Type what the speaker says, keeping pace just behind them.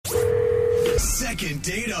Second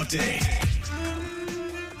date update.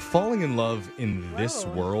 Falling in love in this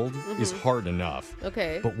world is hard enough.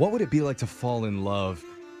 Okay. But what would it be like to fall in love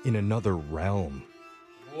in another realm?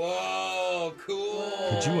 Whoa, cool.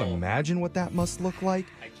 Could you imagine what that must look like?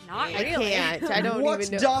 Not I can't. I don't What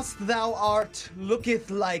even know. dost thou art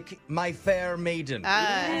looketh like my fair maiden?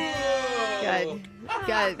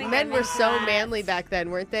 God, men were so manly back then,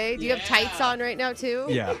 weren't they? Do you have tights on right now, too?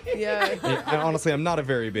 Yeah. Yeah, Honestly, I'm not a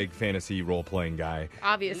very big fantasy role-playing guy.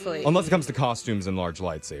 obviously. Unless it comes to costumes and large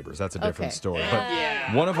lightsabers. That's a different Okay. story.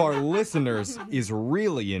 But one of our listeners is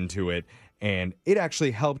really into it, and it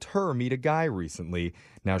actually helped her meet a guy recently.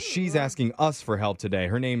 Now, she's asking us for help today.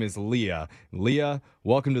 Her name is Leah. Leah,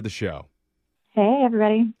 welcome to the show. Hey,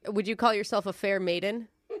 everybody. Would you call yourself a fair maiden?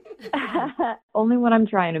 Only what I'm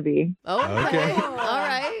trying to be. Oh, Okay. All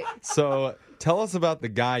right. So tell us about the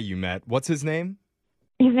guy you met. What's his name?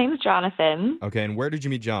 His name's Jonathan. Okay, and where did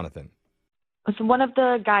you meet Jonathan? So one of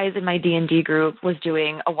the guys in my D&D group was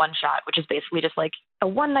doing a one-shot, which is basically just like a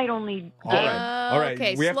one-night-only game. All right.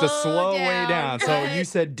 Okay, We have to slow way down. down. So you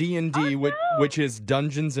said D&D, which is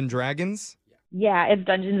Dungeons and Dragons? Yeah, it's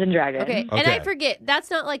Dungeons and Dragons. Okay. And I Okay. forget, that's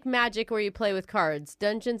not like Magic where you play with cards.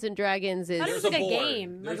 Dungeons and Dragons is... It's There's like a a board.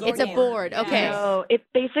 game. There's Like It's a board. Okay. So it's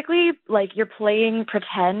basically like you're playing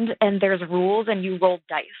pretend and there's rules and you roll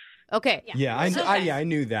dice. Okay. Yeah, I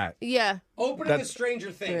knew that. Yeah. Opening That's- to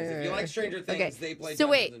Stranger Things. If you like Stranger Things, Okay. they play So Dungeons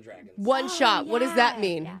wait, and Dragons. one shot. What does that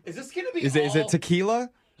mean? Is this going to be Is it tequila?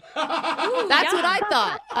 That's what I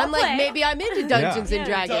thought. I'm like, play. maybe I'm into Dungeons and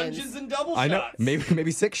Yeah. Dragons. Dungeons and double I know. shots?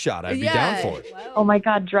 Maybe 6 shot. I'd be Yeah. down for it. Oh my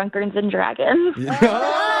God, Drunkards and Dragons.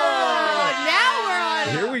 Oh, now we're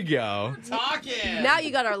on. Here we go. Talking. Now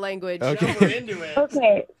you got our language. Okay. We're into it.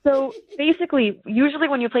 Okay, so basically, usually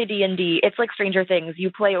when you play D&D, it's like Stranger Things.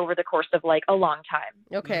 You play over the course of like a long time.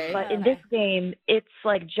 Okay. But in this game, it's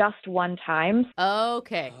like just one time.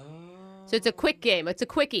 Okay. So it's a quick game. It's a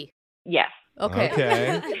quickie. Yes. Okay.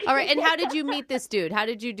 Okay. All right. And how did you meet this dude? How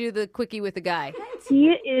did you do the quickie with the guy? He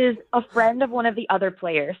is a friend of one of the other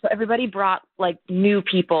players. So everybody brought like new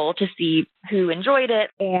people to see who enjoyed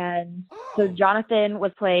it. And so Jonathan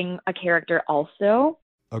was playing a character also.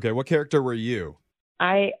 Okay, what character were you?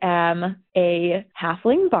 I am a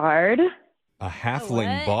halfling bard. A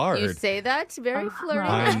halfling What? bard. You say that very flirty.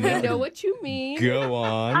 I know. We know what you mean. Go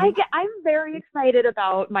on. I'm very excited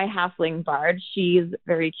about my halfling bard. She's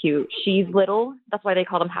very cute. She's little. That's why they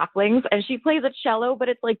call them halflings. And she plays a cello, but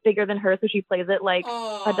it's like bigger than her. So she plays it like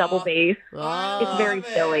a double bass. Oh. It's very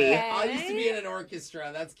silly. I used to be in an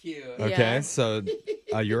orchestra. That's cute. Okay, Yeah. so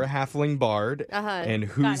you're a halfling bard. Uh-huh. And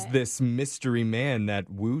who's Got it. this mystery man that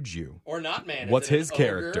wooed you? Or not, man. Is What's it an his ogre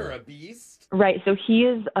character? Or a beast? Right. So he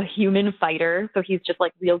is a human fighter. So he's just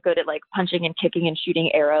like real good at like punching and kicking and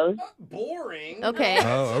shooting arrows. Boring. Okay.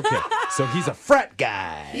 Oh, okay. So he's a frat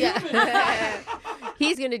guy. Yeah.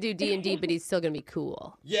 He's going to do D&D, but he's still going to be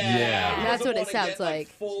cool. Yeah. Yeah. he That's doesn't what it wanna sounds get, like.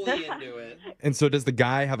 Fully into it. And so does the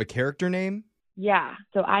guy have a character name? Yeah.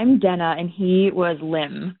 So I'm Denna and he was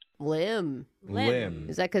Lim. Lim. Lim.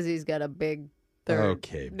 Is that because he's got a big third?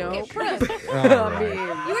 Okay. No. Brooke. All I right. mean,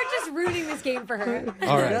 You were just ruining this game for her.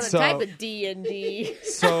 All right, another so- type of D&D.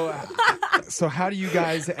 So how do you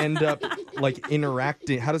guys end up like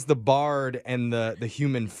interacting? How does the bard and the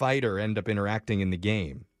human fighter end up interacting in the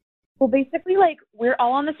game? Well, basically, like, we're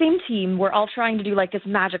all on the same team. We're all trying to do, like, this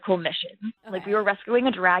magical mission. Like, we were rescuing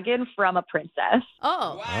a dragon from a princess.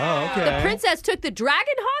 Oh. Oh, okay. The princess took the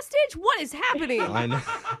dragon hostage? What is happening? I know.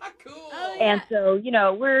 Cool. Oh, yeah. And so, you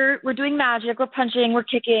know, we're doing magic, we're punching, we're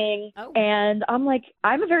kicking. Oh. And I'm like,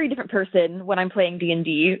 I'm a very different person when I'm playing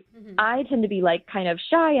D&D. Mhm. I tend to be, like, kind of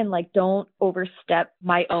shy and, like, don't overstep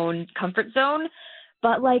my own comfort zone.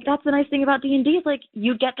 But, like, that's the nice thing about D&D is, like,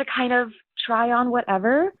 you get to kind of try on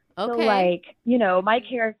whatever. So, Okay. like, you know, my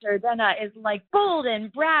character, Denna, is, like, bold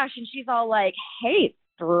and brash, and she's all like, hey,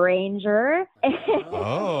 stranger.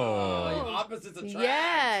 Oh. Opposites attract.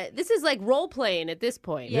 Yeah. This is like role playing at this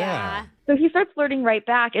point. Yeah. So he starts flirting right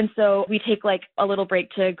back, and so we take, like, a little break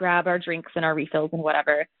to grab our drinks and our refills and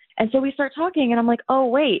whatever. And so we start talking, and I'm like, oh,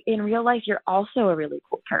 wait, in real life, you're also a really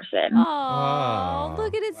cool person. Oh, Oh.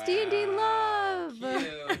 look at its D&D love.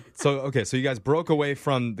 Cute. So you guys broke away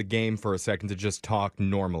from the game for a second to just talk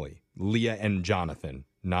normally. Leah and Jonathan,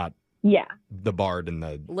 not Yeah. the bard and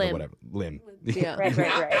the Lim. whatever. Lim. Yeah. Right,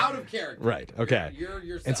 right, right. Out of character. Right, okay. You're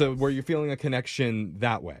yourself. And so were you feeling a connection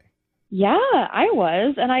that way? Yeah, I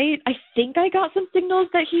was. And I think I got some signals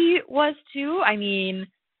that he was too. I mean,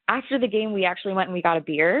 after the game, we actually went and we got a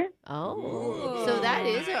beer. Oh. So that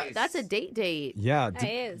is Nice. that's a date. Yeah. That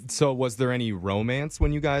is. So was there any romance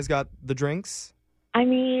when you guys got the drinks? I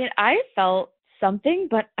mean, I felt something,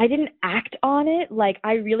 but I didn't act on it. Like,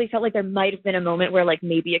 I really felt like there might have been a moment where, like,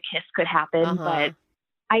 maybe a kiss could happen, but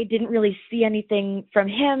I didn't really see anything from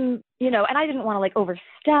him, and I didn't want to, like,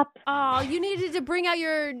 overstep. Oh, you needed to bring out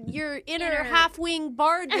your inner half-wing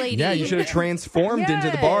bard lady. Yeah, you should have transformed into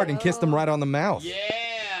the bard and kissed him right on the mouth. Yeah.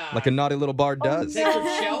 Like a naughty little bard does. Take your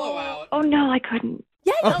cello out. Oh, no, I couldn't.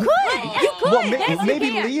 Yeah, you could. You could. Well, Yes, you maybe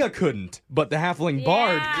can. Leah couldn't, but the halfling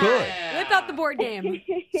bard could. Yeah. Whip out the board game.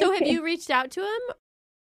 So have you reached out to him?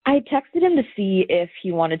 I texted him to see if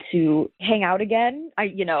he wanted to hang out again. I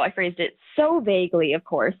phrased it so vaguely, of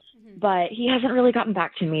course, but he hasn't really gotten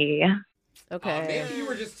back to me. Okay. Maybe you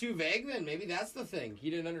were just too vague then. Maybe that's the thing. He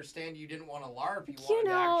didn't understand you didn't want to LARP. You wanted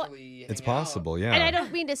to actually It's hang out. possible, yeah. And I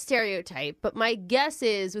don't mean to stereotype, but my guess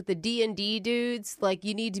is with the D&D dudes, like,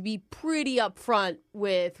 you need to be pretty upfront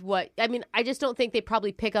with what... I mean, I just don't think they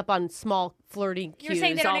probably pick up on small flirting cues You're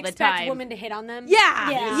saying they all don't the expect time. women to hit on them? Yeah.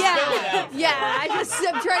 Yeah.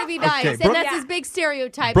 I'm trying to be nice. Okay, And Brooke- that's this big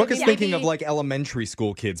stereotype. Brooke of is thinking of maybe- like elementary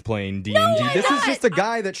school kids playing D&D. This is just a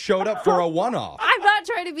guy that showed up for a one-off. I'm not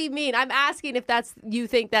trying to be mean. I'm asking if you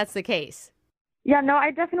think that's the case. Yeah, no, I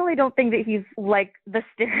definitely don't think that he's like the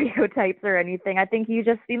stereotypes or anything. I think he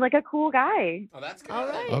just seemed like a cool guy. Oh, that's good. All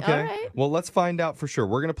right. Okay. All right. Well, let's find out for sure.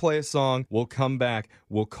 We're going to play a song. We'll come back.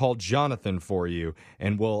 We'll call Jonathan for you,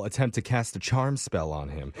 and we'll attempt to cast a charm spell on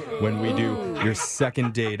him when we do your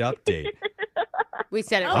second date update. We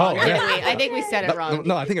said it wrong, yeah. didn't we? I think we said it wrong.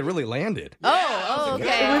 No, I think it really landed. Oh,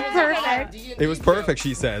 okay. It was perfect. It was perfect,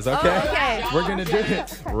 she says. Okay. okay. We're going to do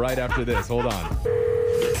it right after this. Hold on.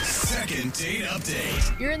 Second date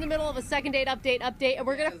update. You're in the middle of a second date update, and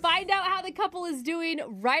we're going to find out how the couple is doing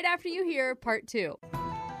right after you hear part 2.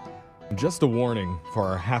 Just a warning for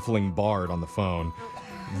our halfling bard on the phone.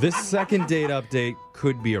 This second date update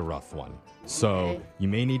could be a rough one. So you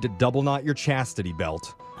may need to double knot your chastity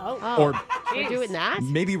belt. Oh, Or we're doing that?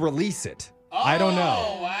 maybe release it. I don't know.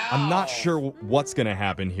 Oh, wow. I'm not sure what's going to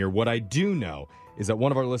happen here. What I do know is that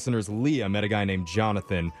one of our listeners, Leah, met a guy named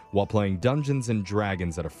Jonathan while playing Dungeons and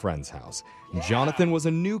Dragons at a friend's house. Jonathan was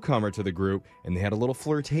a newcomer to the group, and they had a little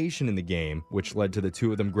flirtation in the game, which led to the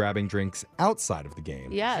two of them grabbing drinks outside of the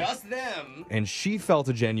game. Yes. Just them. And she felt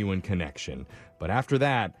a genuine connection. But after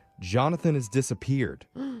that, Jonathan has disappeared,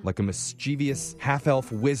 like a mischievous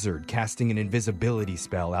half-elf wizard casting an invisibility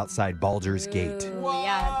spell outside Baldur's Gate.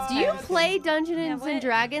 Yeah. Do you play Dungeons and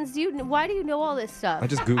Dragons? Why do you know all this stuff? I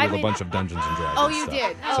just Googled mean- a bunch of Dungeons and Dragons Oh, you stuff,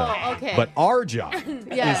 did? so- Oh, okay. But our job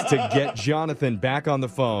Yeah. is to get Jonathan back on the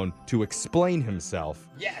phone to explain himself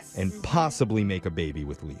Yes. and possibly make a baby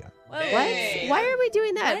with Leah. Hey. Why are we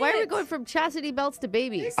doing that? Why are we What? going from chastity belts to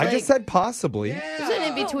babies? I just said possibly. Isn't it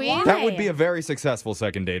in between? why? That would be a very successful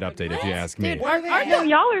second date update if you ask me. Dude, are No,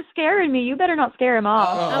 y'all are scaring me. You better not scare him off.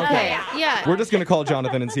 Oh, okay. Yeah. We're just going to call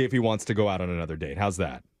Jonathan and see if he wants to go out on another date. How's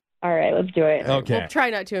that? All right, let's do it. Okay. We'll try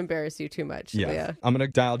not to embarrass you too much. Yeah. Leah. I'm going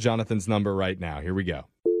to dial Jonathan's number right now. Here we go.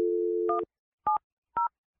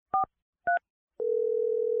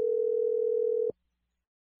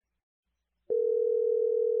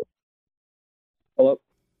 Hello?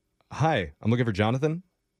 Hi, I'm looking for Jonathan.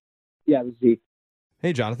 Yeah, this is Zeke.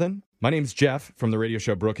 Hey, Jonathan. My name's Jeff from the radio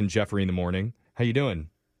show Brooke and Jeffrey in the Morning. How you doing?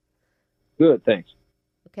 Good, thanks.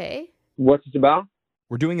 Okay. What's it about?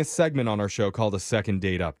 We're doing a segment on our show called a second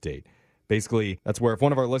date update. Basically, that's where if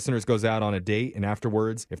one of our listeners goes out on a date and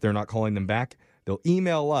afterwards, if they're not calling them back, they'll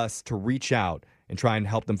email us to reach out and try and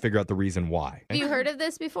help them figure out the reason why. Have you heard of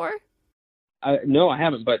this before? No, I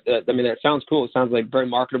haven't, but I mean, that sounds cool. It sounds like very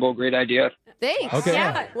marketable, great idea. Thanks. Okay.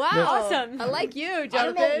 Yeah. Wow. Awesome. I like you, I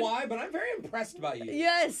Jonathan. don't know why, but I'm very impressed by you.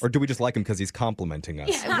 Yes. Or do we just like him because he's complimenting us?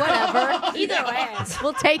 Whatever. Either way.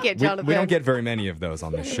 We'll take it, We, Jonathan. we don't get very many of those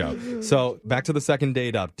on this show. So back to the second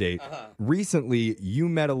date update. Recently, you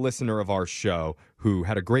met a listener of our show who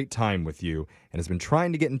had a great time with you and has been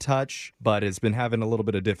trying to get in touch, but has been having a little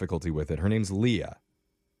bit of difficulty with it. Her name's Leah.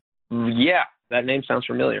 Yeah, that name sounds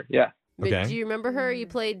familiar. Yeah. Okay. Do you remember her? You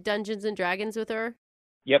played Dungeons and Dragons with her?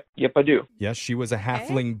 Yep, I do. Yes, she was a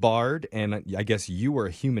halfling bard, and I guess you were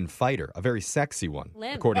a human fighter, a very sexy one,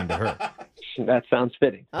 Limb. according to her. That sounds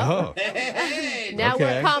fitting. Oh. Hey, Now Okay.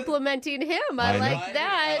 we're complimenting him. I I know. like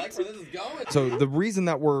that. I like where this is going. So the reason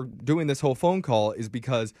that we're doing this whole phone call is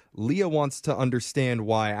because Leah wants to understand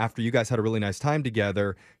why, after you guys had a really nice time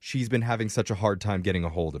together, she's been having such a hard time getting a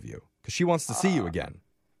hold of you. Because she wants to see you again.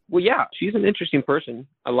 Well, yeah, she's an interesting person.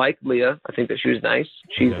 I like Leah. I think that she was nice.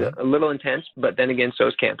 She's Okay. a little intense, but then again, so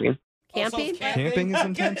is camping. Camping? Camping is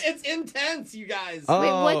intense? It's intense, you guys. Oh.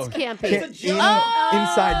 Wait, what's camping? It's a joke.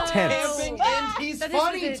 Inside tents. Camping, and he's That is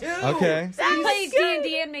funny, what too. Okay. Zach plays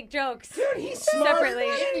D&D and make jokes. Dude, he's smart Separately.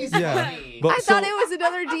 and he's Yeah. funny. But I thought it was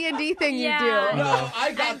another D&D thing you Yeah. do. No,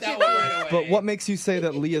 I got that one right away. But what makes you say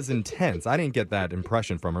that Leah's intense? I didn't get that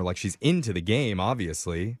impression from her. Like, she's into the game,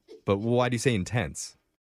 obviously. But why do you say intense?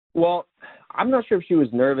 Well, I'm not sure if she was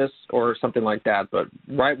nervous or something like that, but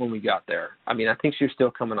right when we got there, I mean, I think she was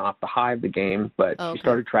still coming off the high of the game, but Okay. she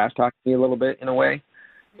started trash talking me a little bit in a way.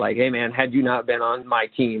 Like, hey, man, had you not been on my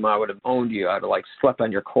team, I would have owned you. I'd have, like, slept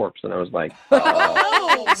on your corpse. And I was like,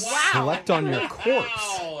 Oh, wow. Slept on your corpse.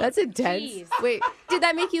 Wow. That's intense. Jeez. Wait, did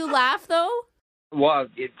that make you laugh, though? well,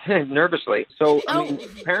 nervously. So, Oh. I mean,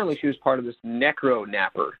 apparently she was part of this necro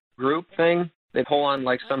napper group thing. They pull on,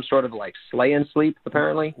 like, some sort of, like, slay and sleep,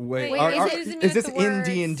 apparently. Wait, Wait, is this the in words?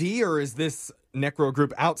 D&D or is this necro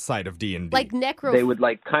group outside of D&D? Like necro. They would,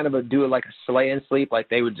 like, kind of do, like, a slay and sleep. Like,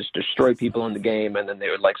 they would just destroy people in the game, and then they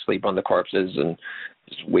would, like, sleep on the corpses and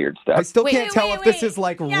just weird stuff. I still Wait, can't tell wait, if this wait. is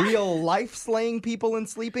like Yeah. real life slaying people and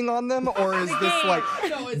sleeping on them, or is this like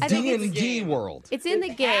No, it's D&D game. world? It's in the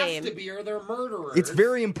It game. has to be, or they're murderers. It's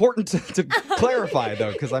very important to clarify,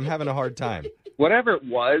 though, because I'm having a hard time. Whatever it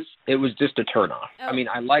was just a turnoff. Oh. I mean,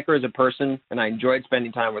 I like her as a person, and I enjoyed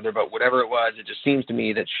spending time with her, but whatever it was, it just seems to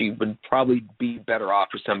me that she would probably be better off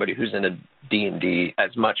with somebody who's in a D&D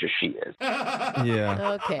as much as she is.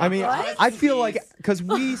 Yeah. Okay. I mean, What? I feel like, because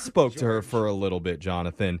we spoke to her for a little bit,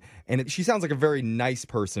 Jonathan, and she sounds like a very nice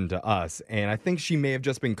person to us, and I think she may have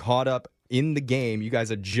just been caught up in the game. You guys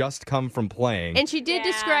had just come from playing. And she did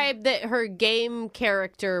Yeah. describe that her game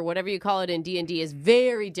character, whatever you call it in D&D, is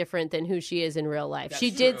very different than who she is in real life. That's She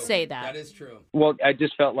did true. say that. That is true. Well, I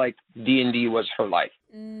just felt like D&D was her life.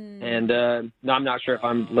 And no, I'm not sure if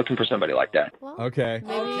I'm looking for somebody like that. Well, Okay.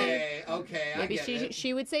 Okay, I maybe get it.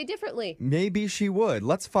 she would say differently. Maybe she would.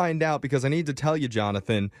 Let's find out, because I need to tell you,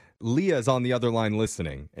 Jonathan, Leah's on the other line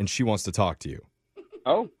listening, and she wants to talk to you.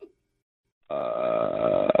 Oh.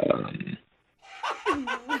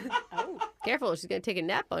 Careful, she's going to take a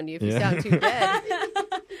nap on you if you Yeah. sound too dead.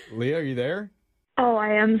 Leah, are you there? Oh,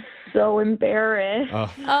 I am so embarrassed.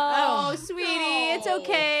 Oh. Oh, sweetie, it's no.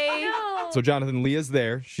 okay. So, Jonathan, Leah's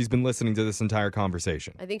there. She's been listening to this entire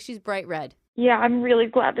conversation. I think she's bright red. Yeah, I'm really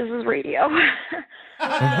glad this is radio.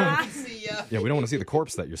 See ya. Yeah, we don't want to see the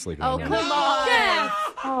corpse that you're sleeping Oh, on. come now. on.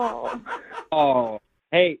 Oh. Oh.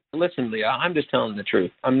 Hey, listen, Leah, I'm just telling the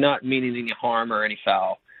truth. I'm not meaning any harm or any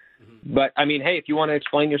foul. But, I mean, hey, if you want to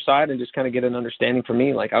explain your side and just kind of get an understanding from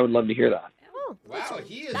me, like, I would love to hear that. Oh, Wow,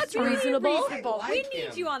 he is. that's Really reasonable. reasonable. I We like need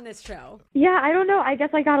him. you on this show. Yeah, I don't know. I guess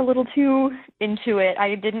I got a little too into it.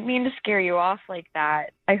 I didn't mean to scare you off like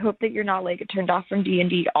that. I hope that you're not like turned off from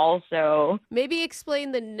D&D also. Maybe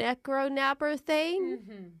explain the necro napper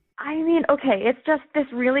thing. I mean, okay, it's just this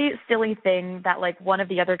really silly thing that like one of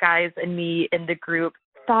the other guys and me in the group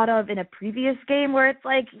thought of in a previous game where it's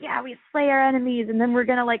like, yeah, we slay our enemies and then we're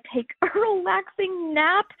going to like take a relaxing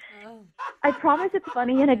nap. Oh. I promise it's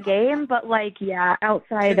funny in a game, but like, yeah,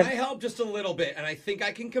 outside Can of I help just a little bit? And I think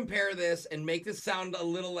I can compare this and make this sound a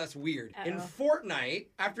little less weird. In Uh-oh. Fortnite,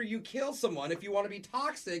 after you kill someone, if you want to be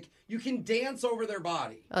toxic, you can dance over their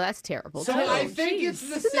body. Oh, that's terrible. So too. I think it's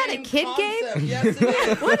the Isn't that a same kid concept. game? Yes, it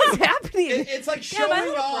is. What is happening? It's like Yeah, my showing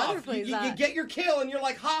little off. brother plays You that. get your kill and you're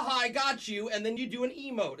like, haha, I got you. And then you do an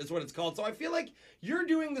emote, is what it's called. So I feel like you're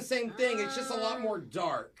doing the same thing. It's just a lot more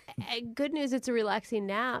dark. Good news, it's a relaxing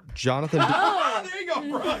nap. Jonathan, Ah, there you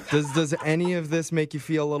go, Brooke. does any of this make you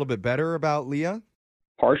feel a little bit better about Leah?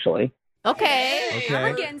 Partially. Okay. Okay.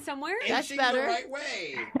 We're getting somewhere. That's Inching better. the right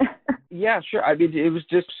way. Yeah, sure. I mean, it was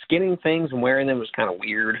just skinning things and wearing them was kind of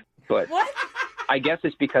weird. But What? I guess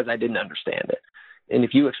it's because I didn't understand it. And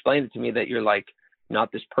if you explained it to me that you're like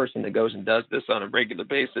not this person that goes and does this on a regular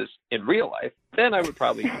basis in real life, then I would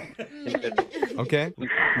probably. Okay.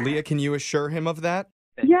 Leah, can you assure him of that?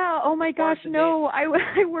 yeah, oh my gosh, no, I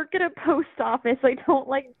work at a post office. I don't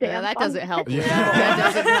like dance. Yeah, that on- doesn't help. Yeah.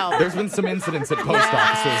 That doesn't help. There's been some incidents at post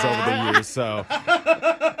offices over the years, so.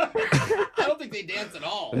 I don't think they dance at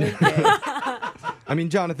all. I mean,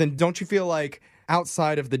 Jonathan, don't you feel like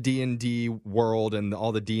outside of the D&D world and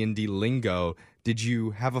all the D&D lingo, did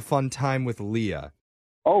you have a fun time with Leah?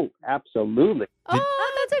 Oh, absolutely.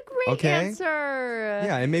 Oh, that's a great Okay. answer.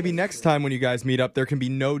 Yeah, and maybe next time when you guys meet up, there can be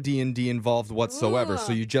no D&D involved whatsoever,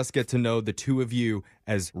 so you just get to know the two of you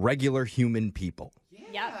as regular human people.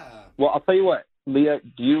 Yeah. Well, I'll tell you what, Leah,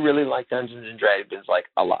 do you really like Dungeons and Dragons like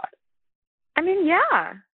a lot? I mean,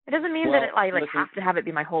 yeah. It doesn't mean Well, that I like listen- have to have it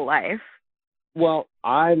be my whole life. Well,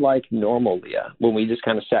 I like normal Leah when we just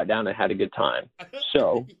kind of sat down and had a good time.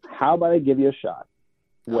 So how about I give you a shot?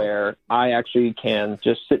 where I actually can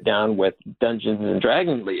just sit down with Dungeons and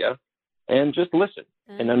Dragons Leah and just listen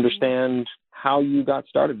and understand how you got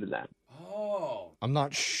started in that. Oh. I'm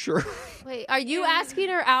not sure. Wait, are you asking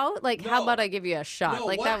her out? Like, how No. about I give you a shot? No,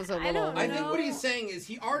 like, what- that was a little. don't I know. think what he's saying is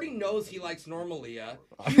he already knows he likes normal Leah.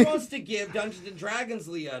 He wants to give Dungeons and Dragons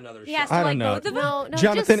Leah another He has shot. to I like don't know. both of them. No,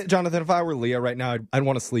 Jonathan, Jonathan, if I were Leah right now, I'd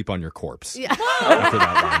want to sleep on your corpse Yeah. after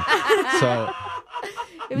that line. So,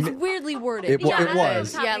 It was weirdly worded. It wa- it Jonathan.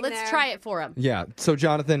 was. Yeah, Happening let's there. try it for him. yeah. So,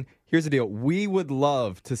 Jonathan, here's the deal. We would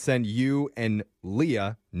love to send you and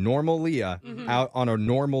Leah, normal Leah, out on a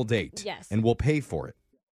normal date. Yes. And we'll pay for it.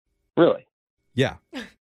 Really? Yeah.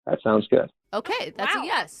 That sounds good. Okay, that's Wow. a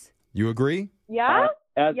yes. You agree? Yeah?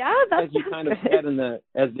 As, Yeah, that as you sounds kind of good. said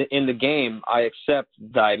in the game, I accept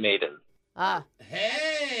thy maiden. Ah.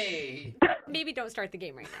 Hey! Maybe don't start the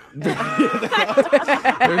game right now.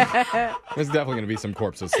 There's definitely going to be some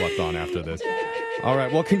corpses slept on after this. All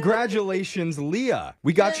right. Well, congratulations, Leah.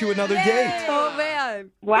 We got you another date. Oh,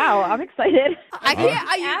 man. Wow, I'm excited. I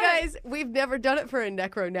can't. You Yeah. guys, we've never done it for a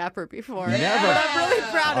necro napper before. Never. But I'm really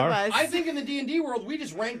proud All of right. us. I think in the D&D world, we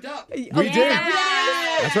just ranked up. We did.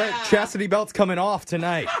 That's right. Chastity belt's coming off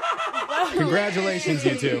tonight. Congratulations,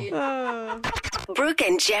 you two. Brooke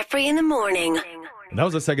and Jeffrey in the morning. And that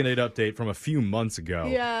was a second date update from a few months ago.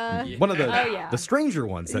 Yeah. One of the Oh, yeah. the stranger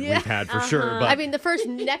ones that Yeah. we've had for sure. But I mean, the first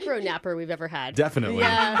necro napper we've ever had. definitely.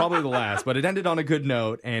 Yeah. Probably the last. But it ended on a good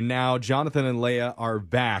note. And now Jonathan and Leah are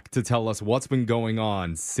back to tell us what's been going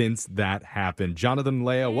on since that happened. Jonathan and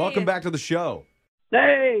Leah, welcome back to the show.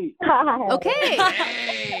 Hey! Okay.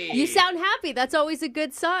 Hey! You sound happy. That's always a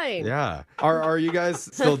good sign. Yeah. Are you guys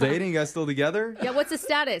still dating? You guys still together? Yeah, what's the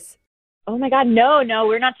status? Oh my God, no,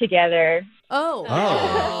 we're not together. Oh.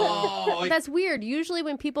 Oh. That's weird. Usually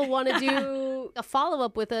when people want to do a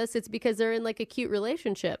follow-up with us, it's because they're in like a cute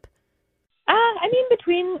relationship. I mean,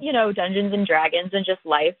 between, Dungeons and Dragons and just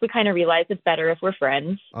life, we kind of realize it's better if we're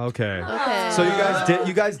friends. Okay. Okay. So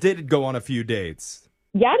you guys did go on a few dates.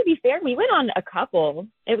 Yeah, to be fair, we went on a couple.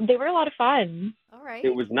 They were a lot of fun. All right.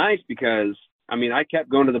 It was nice because, I mean, I kept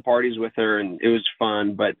going to the parties with her and it was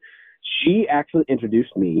fun, but she actually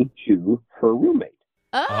introduced me to her roommate.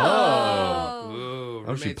 Oh. Ooh,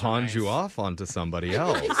 Oh, she roommates are pawned nice. you off onto somebody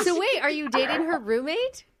else. So wait, are you dating her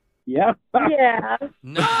roommate? Yeah. Yeah.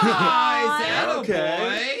 Nice.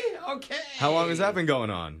 Okay. Okay. How long has that been going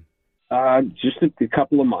on? Just a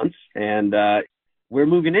couple of months, and we're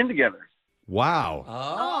moving in together. Wow.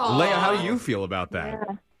 Oh. Leia, how do you feel about that?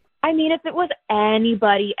 Yeah. I mean, if it was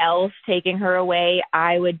anybody else taking her away,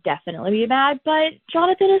 I would definitely be mad. But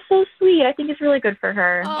Jonathan is so sweet. I think it's really good for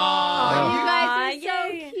her. Oh, you guys are so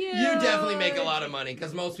Yay. cute. You definitely make a lot of money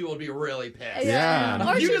because most people would be really pissed. Yeah.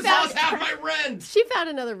 Or You she just found, lost half my rent. she found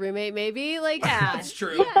another roommate, maybe. Like, That's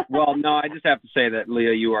true. Well, no, I just have to say that,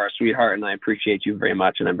 Leah, you are a sweetheart, and I appreciate you very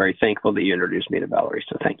much, and I'm very thankful that you introduced me to Valerie,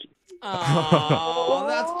 so thank you. Oh,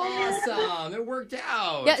 that's awesome. It worked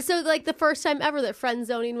out. Yeah, so like the first time ever that friend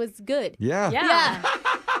zoning was good. Yeah. Yeah.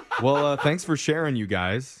 Well, thanks for sharing, you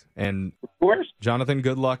guys. And Of course. Jonathan,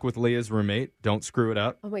 good luck with Leah's roommate. Don't screw it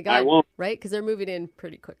up. Oh my I God. won't. Right? Because they're moving in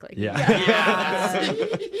pretty quickly. Yeah. Yes.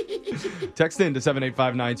 Text in to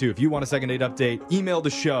 78592 if you want a second date update. Email the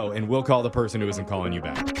show, and we'll call the person who isn't calling you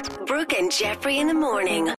back. Brooke and Jeffrey in the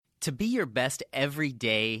morning. To be your best every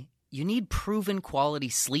day, you need proven quality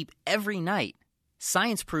sleep every night.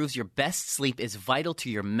 Science proves your best sleep is vital to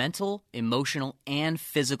your mental, emotional, and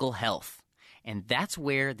physical health. And that's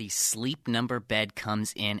where the Sleep Number bed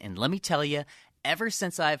comes in. And let me tell you, ever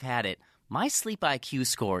since I've had it, my sleep IQ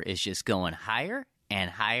score is just going higher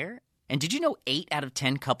and higher. And did you know 8 out of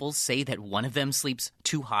 10 couples say that one of them sleeps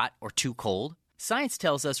too hot or too cold? Science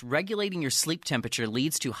tells us regulating your sleep temperature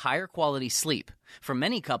leads to higher quality sleep. For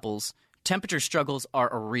many couples, temperature struggles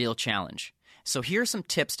are a real challenge. So here are some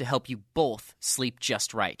tips to help you both sleep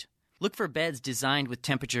just right. Look for beds designed with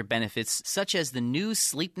temperature benefits such as the new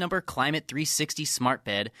Sleep Number Climate 360 smart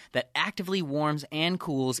bed that actively warms and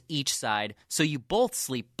cools each side so you both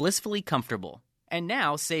sleep blissfully comfortable. And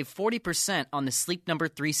now save 40% on the Sleep Number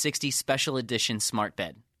 360 Special Edition smart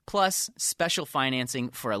bed. Plus, special financing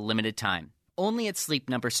for a limited time. Only at Sleep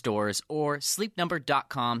Number stores or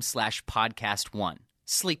sleepnumber.com/podcast1.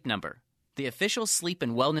 Sleep Number, the official sleep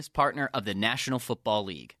and wellness partner of the National Football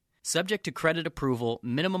League. Subject to credit approval,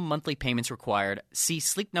 minimum monthly payments required. See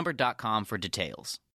sleepnumber.com for details.